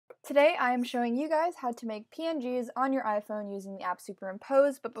Today I am showing you guys how to make PNGs on your iPhone using the app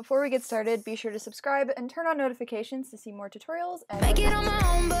Superimpose, but before we get started, be sure to subscribe and turn on notifications to see more tutorials.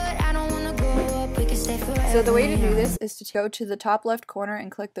 So the way to do this is to go to the top left corner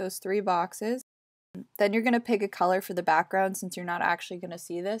and click those three boxes. Then you're going to pick a color for the background since you're not actually going to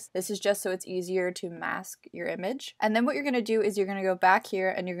see this. This is just so it's easier to mask your image. And then what you're going to do is you're going to go back here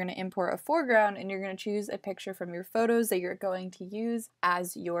and you're going to import a foreground and you're going to choose a picture from your photos that you're going to use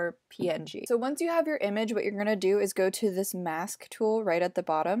as your PNG. So once you have your image, what you're going to do is go to this mask tool right at the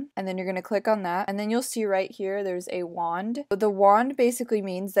bottom and then you're going to click on that and then you'll see right here there's a wand. So the wand basically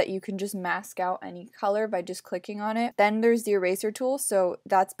means that you can just mask out any color by just clicking on it. Then there's the eraser tool, so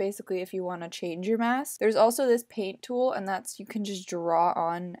that's basically if you want to change your mask. There's also this paint tool, and that's you can just draw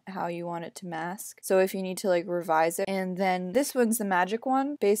on how you want it to mask. So if you need to like revise it. And then this one's the magic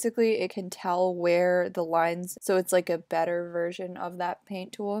one. Basically it can tell where the lines, so it's like a better version of that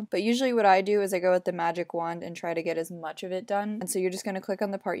paint tool. But usually what I do is I go with the magic wand and try to get as much of it done. And so you're just going to click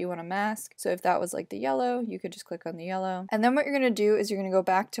on the part you want to mask. So if that was like the yellow, you could just click on the yellow. And then what you're going to do is you're going to go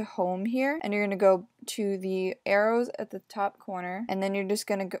back to home here and you're going to go to the arrows at the top corner and then you're just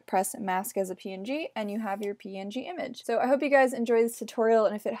going to press mask as a PNG and you have your PNG image. So I hope you guys enjoyed this tutorial,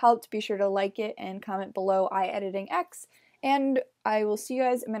 and if it helped, be sure to like it and comment below iEditingX, and I will see you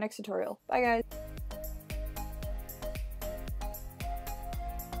guys in my next tutorial. Bye guys!